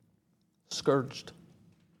 Scourged.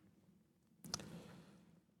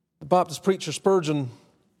 The Baptist preacher Spurgeon,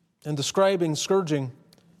 in describing scourging,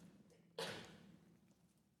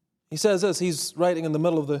 he says this, he's writing in the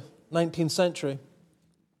middle of the 19th century.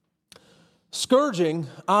 Scourging,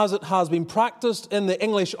 as it has been practiced in the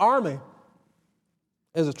English army,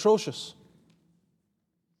 is atrocious.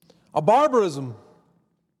 A barbarism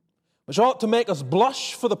which ought to make us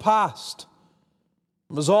blush for the past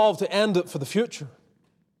and resolve to end it for the future.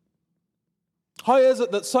 How is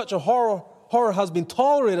it that such a horror has been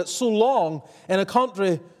tolerated so long in a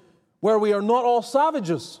country where we are not all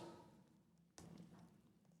savages?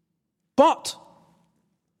 But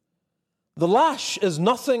the lash is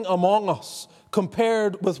nothing among us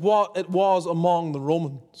compared with what it was among the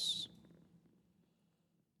Romans.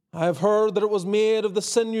 I have heard that it was made of the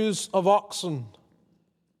sinews of oxen,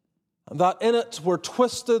 and that in it were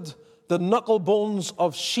twisted the knuckle bones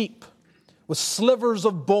of sheep with slivers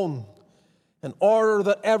of bone, in order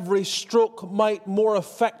that every stroke might more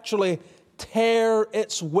effectually tear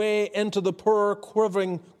its way into the poor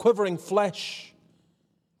quivering flesh,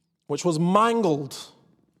 which was mangled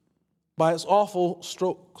by its awful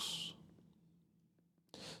strokes.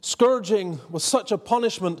 Scourging was such a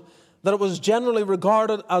punishment that it was generally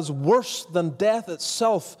regarded as worse than death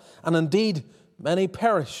itself, and indeed many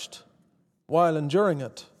perished while enduring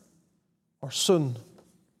it, or soon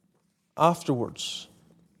afterwards.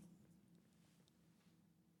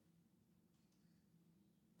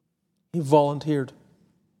 He volunteered.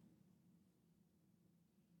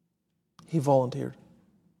 He volunteered.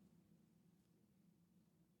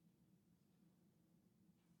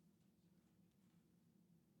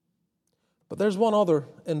 But there's one other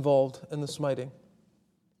involved in the smiting.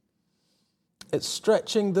 It's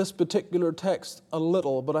stretching this particular text a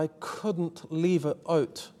little, but I couldn't leave it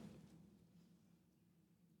out.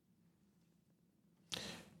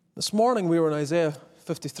 This morning we were in Isaiah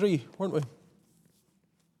 53, weren't we?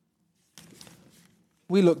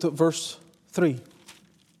 We looked at verse 3.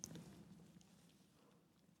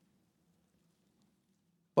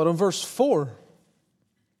 But in verse 4,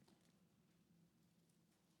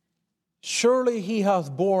 surely he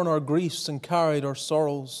hath borne our griefs and carried our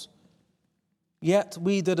sorrows. Yet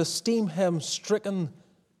we did esteem him stricken,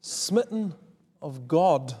 smitten of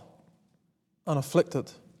God, and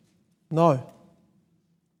afflicted. Now,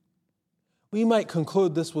 we might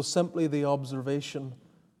conclude this was simply the observation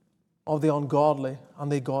of the ungodly,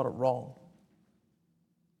 and they got it wrong.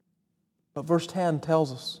 But verse 10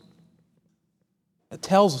 tells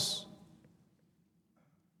us,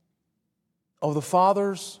 of the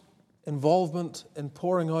Father's involvement in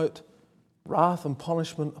pouring out wrath and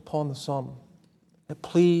punishment upon the Son. It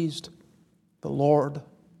pleased the Lord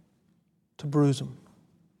to bruise him.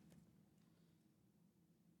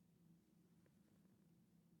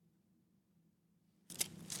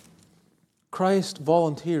 Christ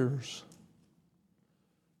volunteers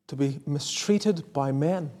to be mistreated by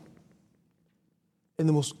men in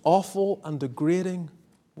the most awful and degrading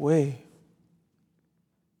way.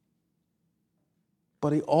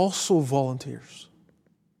 But he also volunteers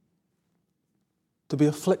to be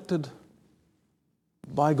afflicted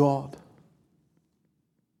by God.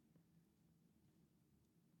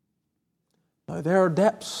 Now, there are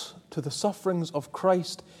depths to the sufferings of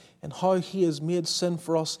Christ and how he has made sin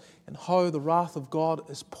for us and how the wrath of God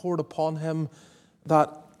is poured upon him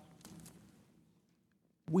that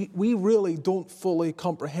we really don't fully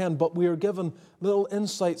comprehend, but we are given little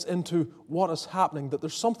insights into what is happening, that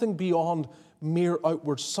there's something beyond mere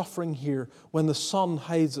outward suffering here when the sun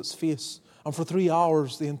hides its face and for 3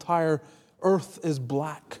 hours the entire earth is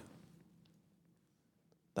black.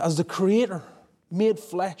 As the Creator made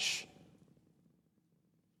flesh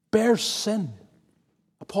bears sin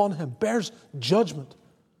upon him, bears judgment,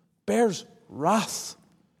 bears wrath,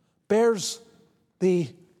 bears the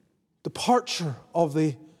departure of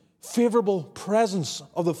the favorable presence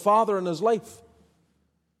of the Father in his life.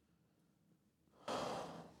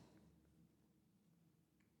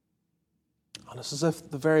 And it's as if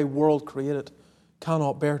the very world created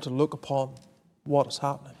cannot bear to look upon what is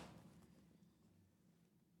happening.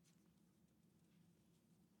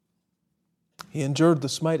 He endured the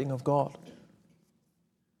smiting of God.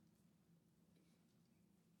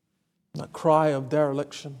 That cry of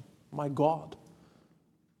dereliction, my God,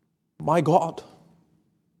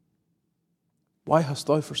 why hast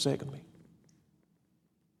thou forsaken me?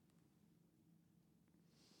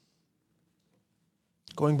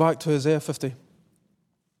 Going back to Isaiah 50,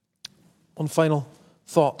 one final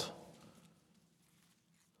thought.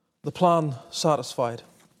 The plan satisfied.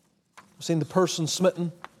 We've seen the person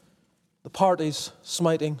smitten, the parties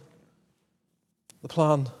smiting, the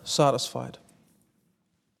plan satisfied.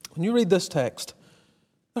 When you read this text,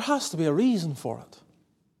 there has to be a reason for it.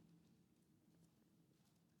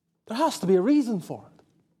 There has to be a reason for it.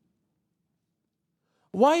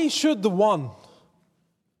 Why should the one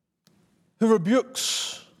who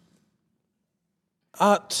rebukes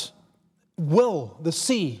at will the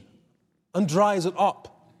sea and dries it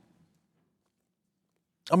up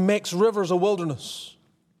and makes rivers a wilderness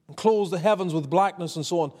and clothes the heavens with blackness and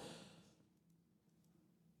so on,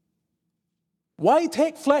 why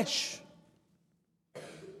take flesh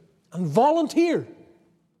and volunteer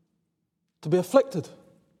to be afflicted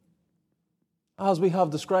as we have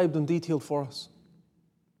described and detailed for us?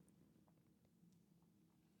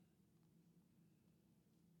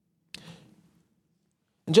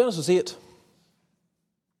 In Genesis 8,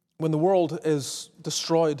 when the world is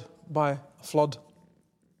destroyed by a flood,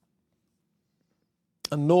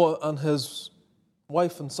 and Noah and his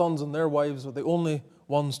wife and sons and their wives are the only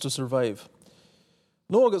ones to survive,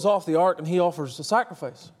 Noah gets off the ark and he offers a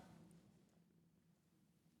sacrifice.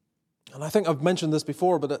 And I think I've mentioned this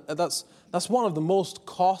before, but that's one of the most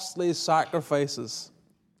costly sacrifices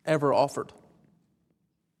ever offered.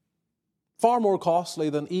 Far more costly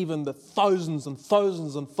than even the thousands and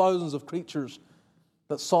thousands and thousands of creatures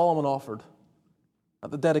that Solomon offered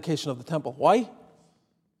at the dedication of the temple. Why?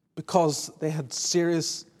 Because they had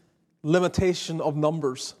serious limitation of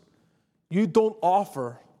numbers. You don't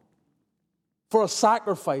offer for a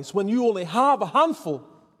sacrifice when you only have a handful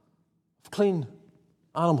of clean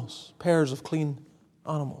animals, pairs of clean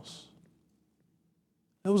animals.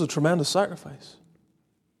 It was a tremendous sacrifice.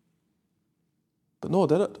 But Noah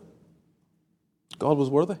did it. God was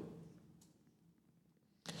worthy.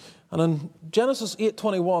 And in Genesis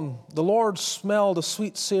 8:21, the Lord smelled a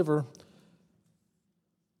sweet savor,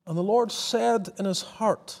 and the Lord said in his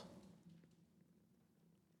heart,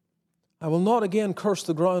 I will not again curse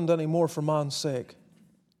the ground any more for man's sake.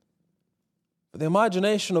 For the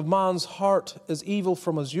imagination of man's heart is evil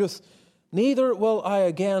from his youth. Neither will I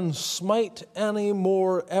again smite any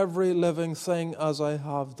more every living thing as I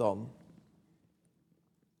have done.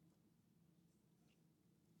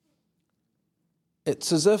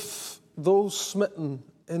 It's as if those smitten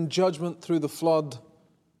in judgment through the flood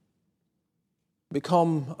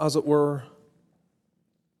become, as it were,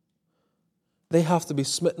 they have to be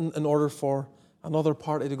smitten in order for another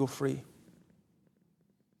party to go free.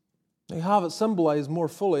 They have it symbolized more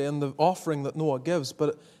fully in the offering that Noah gives,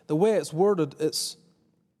 but the way it's worded, it's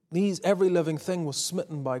every living thing was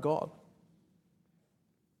smitten by God.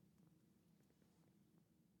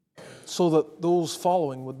 So that those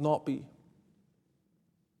following would not be.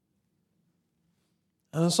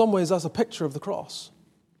 And in some ways, that's a picture of the cross.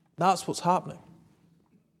 That's what's happening.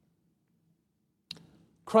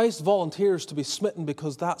 Christ volunteers to be smitten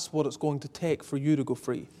because that's what it's going to take for you to go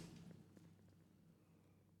free.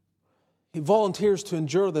 He volunteers to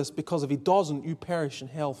endure this because if he doesn't, you perish in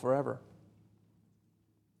hell forever.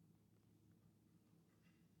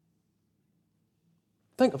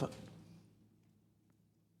 Think of it.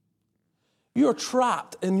 You are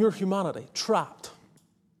trapped in your humanity, trapped.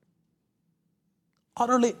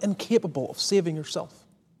 Utterly incapable of saving yourself.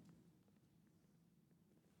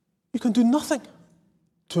 You can do nothing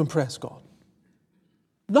to impress God.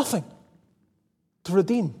 Nothing to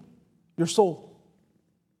redeem your soul.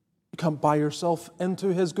 You can't buy yourself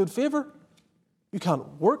into his good favor. You can't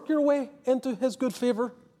work your way into his good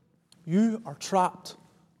favor. You are trapped,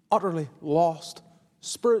 utterly lost,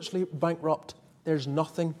 spiritually bankrupt. There's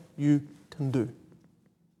nothing you can do.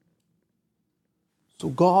 So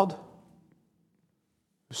God,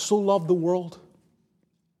 who so loved the world,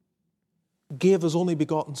 gave his only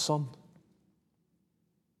begotten Son.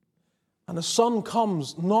 And his Son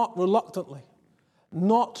comes not reluctantly,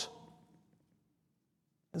 not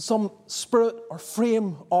in some spirit or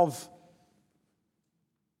frame of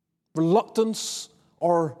reluctance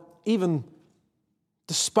or even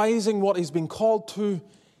despising what he's been called to.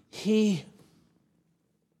 He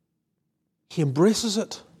embraces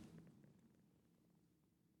it.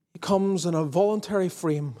 He comes in a voluntary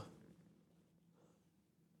frame.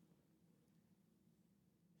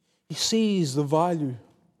 He sees the value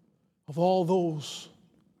of all those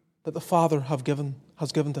that the Father has given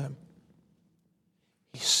to him.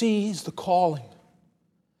 He sees the calling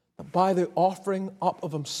that by the offering up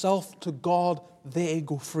of himself to God, they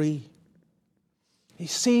go free. He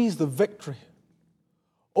sees the victory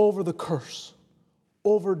over the curse,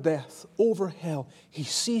 over death, over hell. He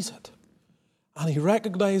sees it. And he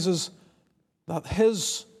recognizes that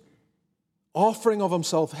his offering of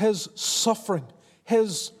himself, his suffering,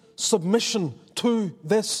 his submission to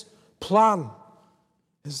this plan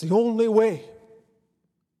is the only way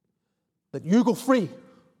that you go free.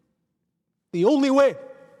 The only way.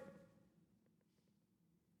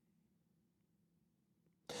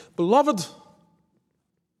 Beloved,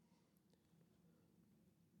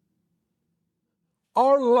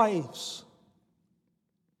 our lives,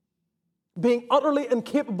 being utterly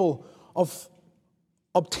incapable of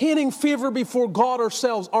obtaining favor before God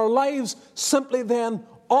ourselves, our lives simply then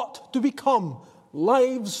ought to become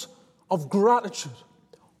lives of gratitude,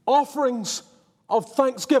 offerings of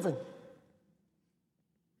thanksgiving.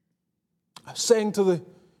 I was saying to the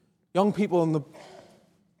young people in the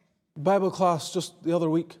Bible class just the other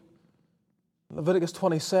week, Leviticus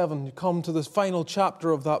 27, you come to this final chapter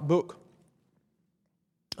of that book,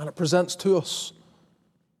 and it presents to us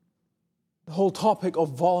the whole topic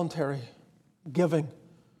of voluntary giving.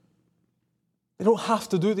 They don't have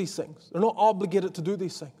to do these things. They're not obligated to do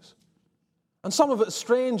these things. And some of it is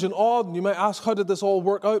strange and odd, and you might ask, how did this all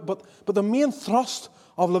work out? But the main thrust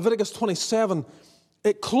of Leviticus 27,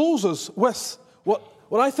 it closes with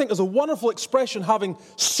what I think is a wonderful expression, having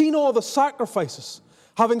seen all the sacrifices,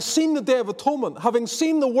 having seen the Day of Atonement, having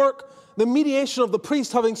seen the work, the mediation of the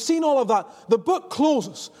priest, having seen all of that, the book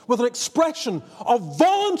closes with an expression of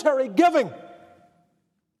voluntary giving.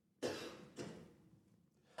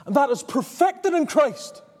 And that is perfected in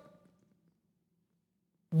Christ.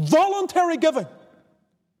 Voluntary giving.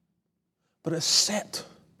 But it's set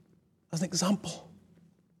as an example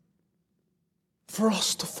for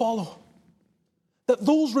us to follow. That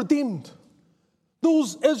those redeemed,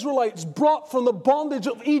 those Israelites brought from the bondage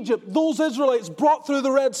of Egypt, those Israelites brought through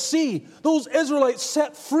the Red Sea, those Israelites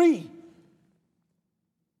set free,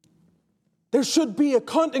 there should be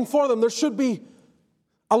accounting for them. There should be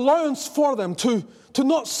allowance for them, to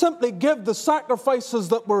not simply give the sacrifices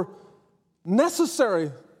that were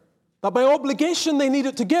necessary, that by obligation they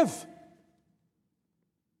needed to give.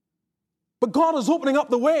 But God is opening up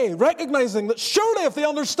the way, recognizing that surely if they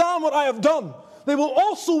understand what I have done, they will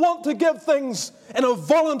also want to give things in a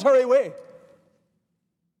voluntary way.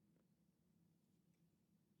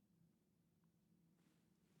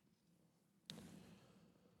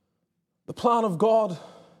 The plan of God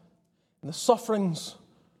and the sufferings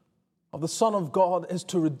of the Son of God is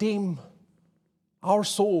to redeem our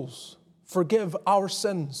souls, forgive our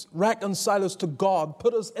sins, reconcile us to God,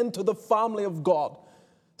 put us into the family of God,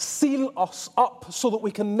 seal us up so that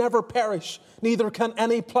we can never perish, neither can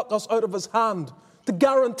any pluck us out of His hand, to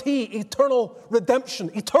guarantee eternal redemption.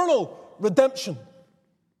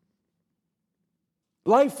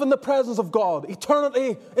 Life in the presence of God,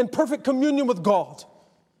 eternity in perfect communion with God.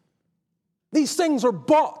 These things are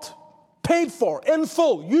bought, paid for, in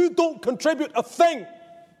full. You don't contribute a thing.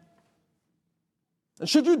 And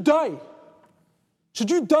should you die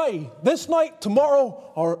this night,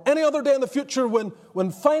 tomorrow, or any other day in the future,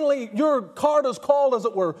 when finally your card is called, as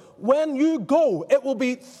it were, when you go, it will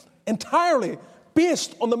be entirely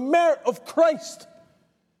based on the merit of Christ.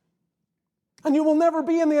 And you will never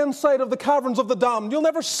be in the inside of the caverns of the damned. You'll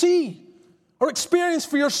never see or experience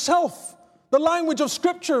for yourself the language of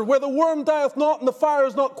Scripture, where the worm dieth not and the fire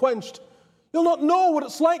is not quenched. You'll not know what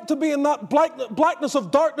it's like to be in that blackness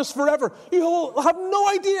of darkness forever. You'll have no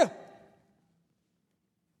idea.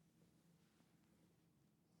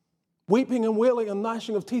 Weeping and wailing and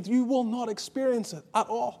gnashing of teeth, you will not experience it at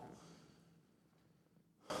all.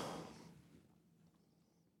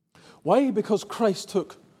 Why? Because Christ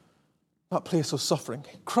took that place of suffering.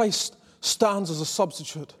 Christ stands as a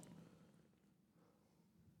substitute.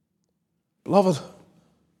 Beloved,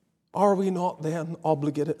 are we not then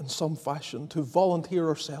obligated in some fashion to volunteer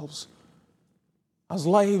ourselves as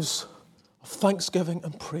lives of thanksgiving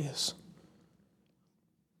and praise?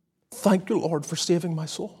 Thank you, Lord, for saving my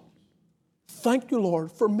soul. Thank you,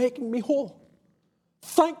 Lord, for making me whole.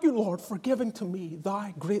 Thank you, Lord, for giving to me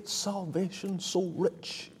thy great salvation, so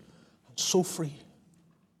rich and so free.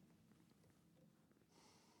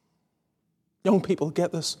 Young people,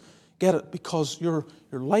 get this. Get it, because your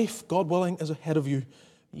life, God willing, is ahead of you.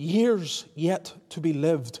 Years yet to be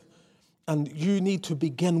lived. And you need to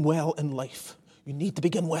begin well in life. You need to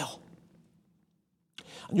begin well.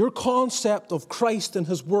 And your concept of Christ and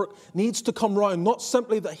His work needs to come round. Not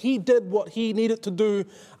simply that He did what He needed to do,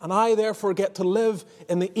 and I therefore get to live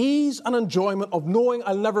in the ease and enjoyment of knowing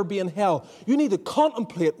I'll never be in hell. You need to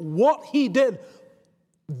contemplate what He did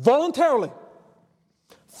voluntarily.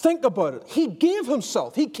 Think about it. He gave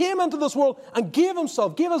Himself. He came into this world and gave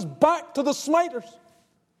Himself, gave His back to the smiters,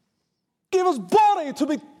 gave His body to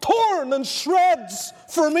be torn in shreds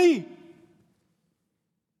for me.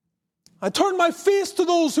 I turned my face to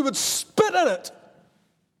those who would spit in it.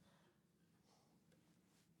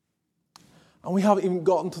 And we haven't even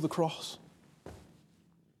gotten to the cross.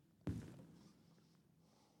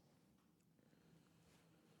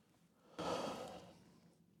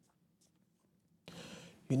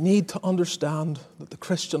 You need to understand that the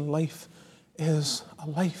Christian life is a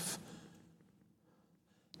life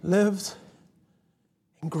lived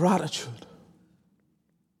in gratitude.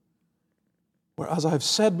 Where, as I've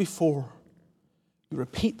said before, you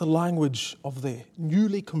repeat the language of the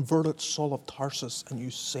newly converted Saul of Tarsus and you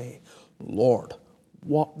say, Lord,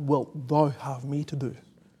 what wilt thou have me to do?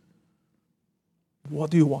 What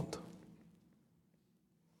do you want?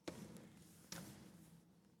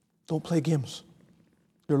 Don't play games.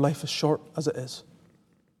 Your life is short as it is.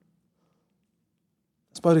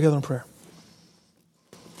 Let's bow together in prayer.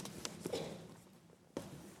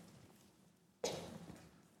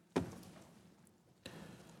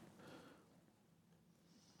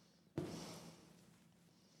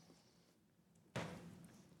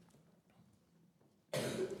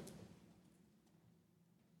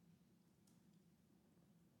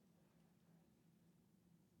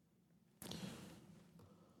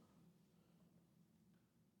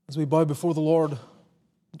 As we bow before the Lord,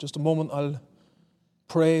 in just a moment I'll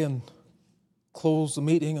pray and close the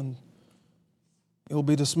meeting and you'll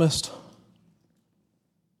be dismissed.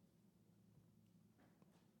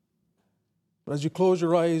 But as you close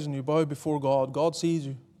your eyes and you bow before God, God sees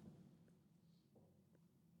you.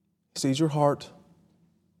 He sees your heart.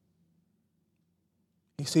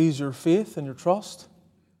 He sees your faith and your trust.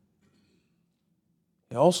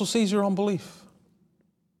 He also sees your unbelief.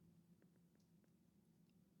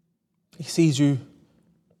 He sees you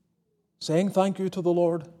saying thank you to the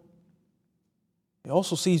Lord. He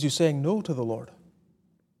also sees you saying no to the Lord.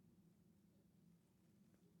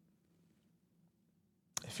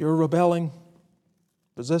 you're rebelling,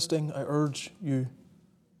 resisting, I urge you,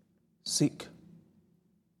 seek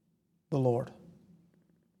the Lord.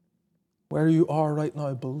 Where you are right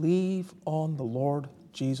now, believe on the Lord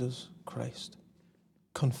Jesus Christ.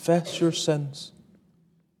 Confess your sins.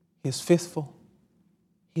 He is faithful.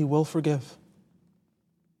 He will forgive.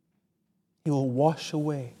 He will wash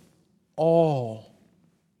away all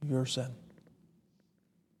your sin.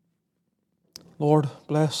 Lord,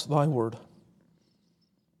 bless thy word.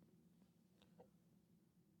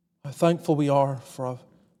 How thankful we are for a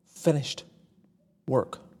finished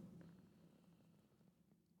work.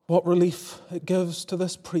 What relief it gives to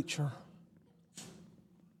this preacher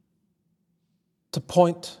to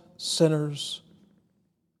point sinners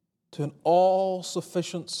to an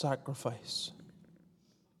all-sufficient sacrifice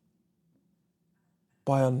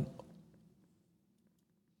by an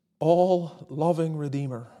all-loving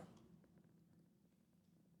Redeemer.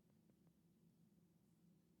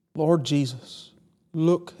 Lord Jesus,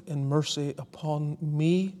 look in mercy upon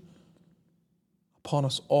me, upon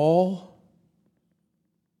us all,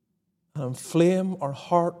 and inflame our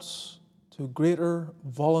hearts to greater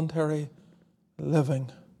voluntary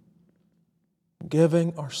living,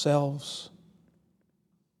 giving ourselves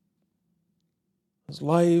as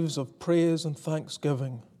lives of praise and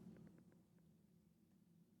thanksgiving.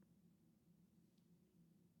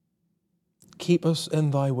 Keep us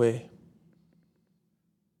in thy way.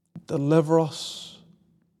 Deliver us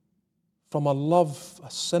from a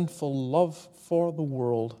sinful love for the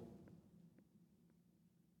world,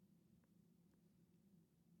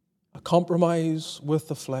 a compromise with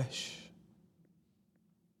the flesh,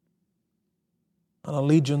 an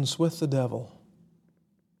allegiance with the devil.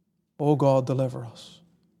 O God, deliver us.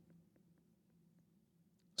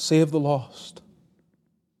 Save the lost.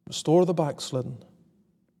 Restore the backslidden.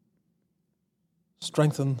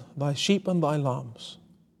 Strengthen thy sheep and thy lambs.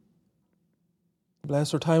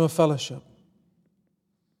 Bless our time of fellowship.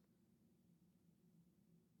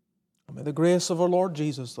 And may the grace of our Lord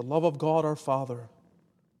Jesus, the love of God our Father,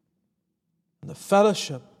 and the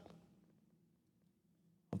fellowship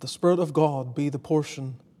of the Spirit of God be the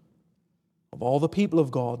portion of all the people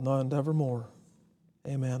of God now and evermore.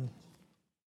 Amen.